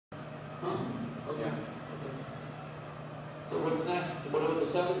So what's next? What about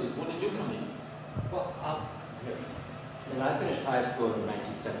the 70s? When did you come in? Well, I finished high school in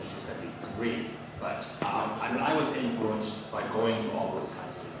 1972-73, but I was influenced by going to all those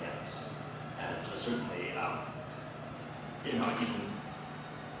kinds of events. And certainly, even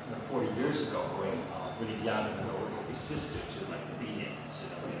 40 years ago, going really young as an older sister to like the meetings,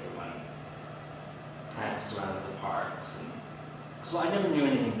 everyone pranced around in the parks. And so I never knew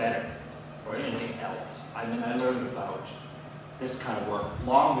anything better or anything else. I mean, I learned about this kind of work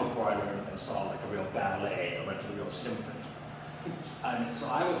long before I learned and saw like a real ballet or went to a real symphony. I mean, so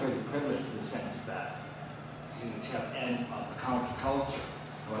I was very privileged in the sense that the tail end of the counterculture,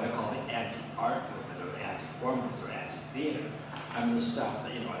 what I call the anti-art movement, or anti-performance, or anti-theater, and the stuff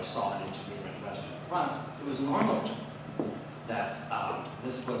that I saw it interviewing at Western Front, it was normal to me that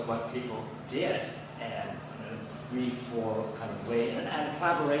this was what people did, and in a free-for kind of way, and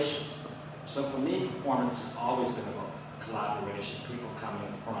collaboration. So for me, performance has always been about collaboration, people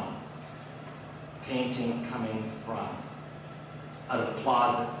coming from painting, coming from out of the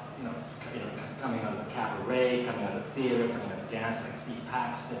closet, coming out of the cabaret, coming out of theater, coming out of dance like Steve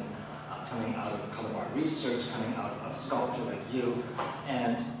Paxton, coming out of color art research, coming out of sculpture like you,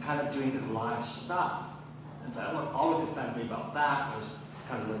 and kind of doing this live stuff. And so what always excited me about that was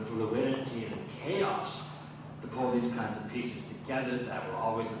kind of the fluidity and the chaos to pull these kinds of pieces together that were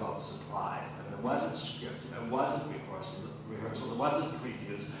always about surprise. I mean, it wasn't scripted, it wasn't rehearsal, there wasn't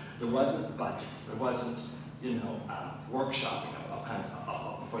previews, there wasn't budgets, there wasn't, workshopping of all kinds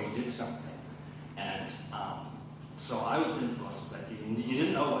of before you did something. And so I was influenced that you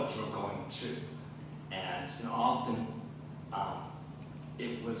didn't know what you were going to. And often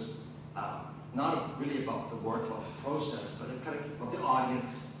it was not really about the work, about the process, but it kind of about the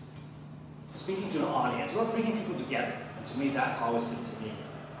audience, speaking to an audience, well, speaking people together. And to me, that's always been to me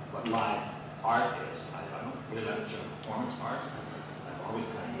what live art is. I don't really like the term performance art. I've always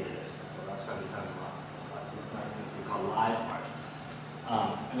kind of hated it. So that's why we kind of things we call live art.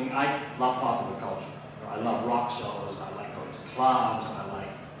 I mean, I love popular culture. I love rock shows. I like going to clubs. I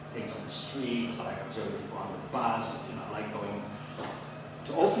like things on the street. I like observing people on the bus. I like going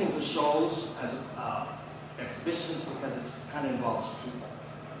to openings of shows as exhibitions because it kind of involves people.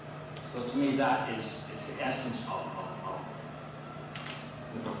 So to me, that is the essence of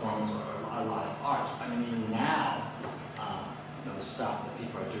the performance or live art. I mean, even now, the stuff that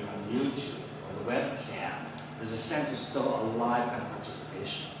people are doing on YouTube or the webcam, there's a sense of still a live kind of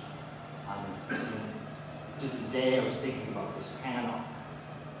participation. Just today, I was thinking about this panel,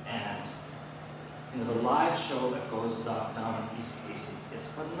 and the live show that goes down in East Hastings is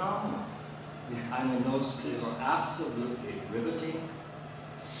phenomenal. I mean, those people are absolutely riveting,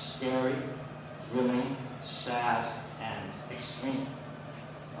 scary, thrilling, sad, and extreme.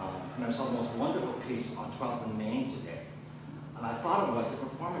 And I saw the most wonderful piece on 12th and Main today. And I thought it was a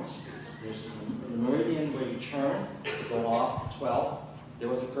performance piece. There's the meridian where you turn to go off 12. There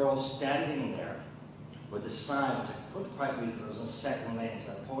was a girl standing there with a sign, which I couldn't quite read because I was in the second lane,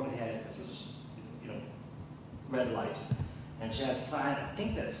 so I pulled ahead because it was red light. And she had a sign, I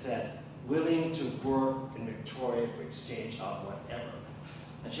think that said, willing to work in Victoria for exchange of whatever.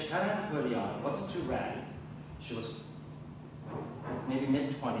 And she kind of had a hoodie on. It wasn't too ratty. She was maybe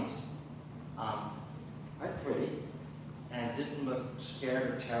mid-20s, quite pretty, and didn't look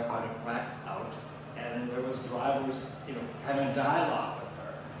scared or terrified or cracked out. And there was drivers, having dialogue with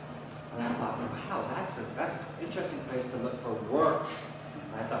her. And I thought, wow, that's an interesting place to look for work.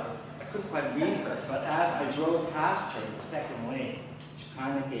 And I thought, I couldn't quite read her, but as I drove past her in the second lane, she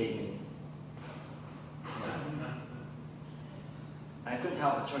kind of gave me. I couldn't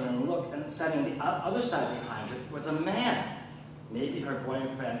help but turn and look, and standing on the other side behind her was a man, maybe her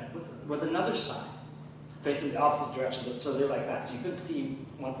boyfriend, with another sign, facing the opposite direction, so they're like that, so you couldn't see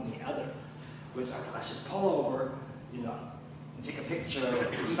one from the other, which I thought I should pull over, and take a picture or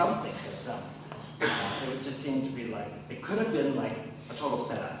do something, because it just seemed to be like, it could have been like a total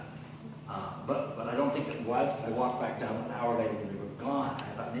setup, but I don't think it was, because I walked back down an hour later and they were gone.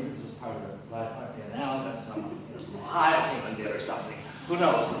 I thought maybe this was part of the live art day now, that someone high came and did or something, who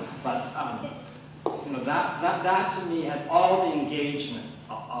knows, but that to me had all the engagement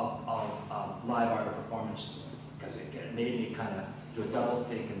of live art or performance to it, because it made me kind of do a double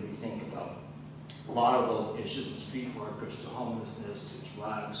think and rethink about a lot of those issues with street workers, to homelessness, to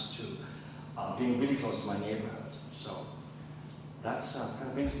drugs, to being really close to my neighborhood. So that's kind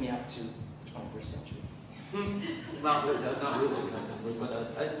of brings me up to the 21st century. Not really, but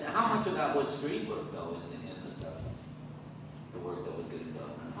how much of that was street work, though, in the 70s? The work that was getting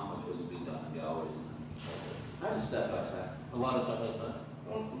done, and how much was being done in the hours? I did stuff outside. A lot of stuff outside?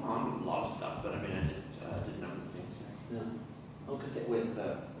 Well, a lot of stuff, but I mean, I did a number of things. Yeah.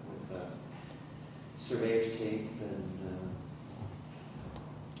 surveyor's tape and,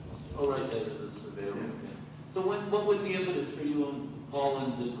 Oh, right, that is the surveyor. Okay. So what was the impetus for you and Paul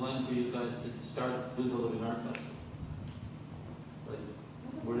and Glenn for you guys to start Do the Living Art Festival? Like,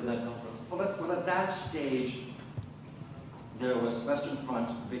 where did that come from? Well, at that stage, there was Western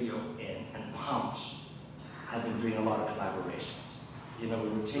Front Video Inn and Pumps had been doing a lot of collaborations. You know, we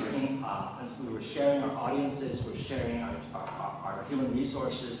were taking, we were sharing our audiences, we're sharing our human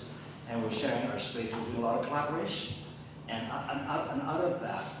resources, and we're sharing our space and doing a lot of collaboration. And out of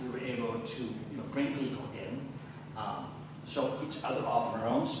that, we were able to, you know, bring people in, show each other off in our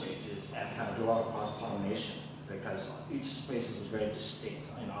own spaces, and kind of do a lot of cross-pollination, because each space was very distinct.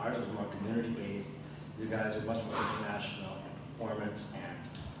 You know, ours was more community-based. You guys were much more international and performance and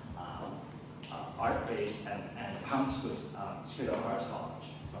art-based, and Pumps was straight out of Arts College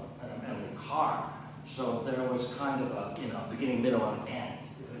from Emily Carr. So there was kind of a, you know, beginning, middle, and end.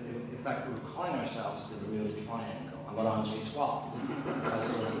 In fact, we were calling ourselves the Bermuda Triangle. I went on J12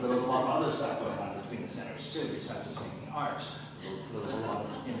 because there was a lot of other stuff going on between the centers too, besides just making art. There was a lot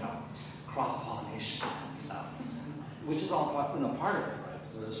of, you know, cross-pollination, which is all part, you know, part of it,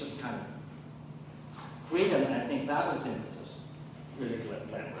 right? There was a certain kind of freedom, and I think that was the impetus. Really,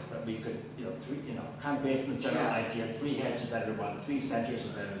 Glenn, was that we could, you know, kind of based on the general idea, 3 heads are better than 1, 3 centers are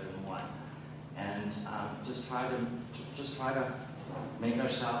better than 1, and just try to make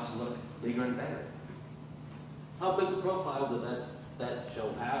ourselves look bigger and better. How big a profile did that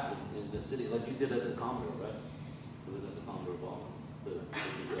show have in the city? Like you did at the Commodore, right? It was at the Commodore Ball,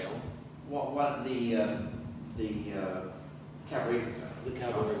 the rail. well, what, the cabaret. The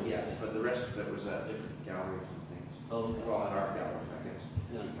cabaret. Yeah, but the rest of it was at different galleries and things. Oh, okay. Well, at art galleries, I guess.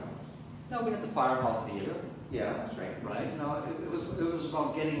 Yeah. No, we had the Fire Hall Theater, Yeah, that's right. right? No, it was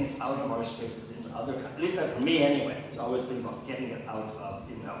about getting it out of our spaces into other, at least that for me anyway. It's always been about getting it out of,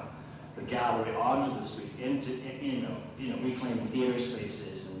 you know, the gallery onto the street, into, you know, reclaiming theater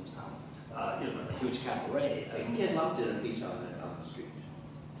spaces and, you know, a huge cabaret. Ken Love did a piece on the street,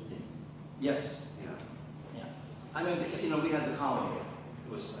 didn't he? Yes. Yeah. Yeah. I mean, you know, we had the Commodore.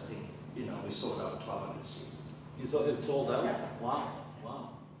 It was, I think, you know, we sold out 1,200 seats. You saw it sold out? Yeah. Wow, wow.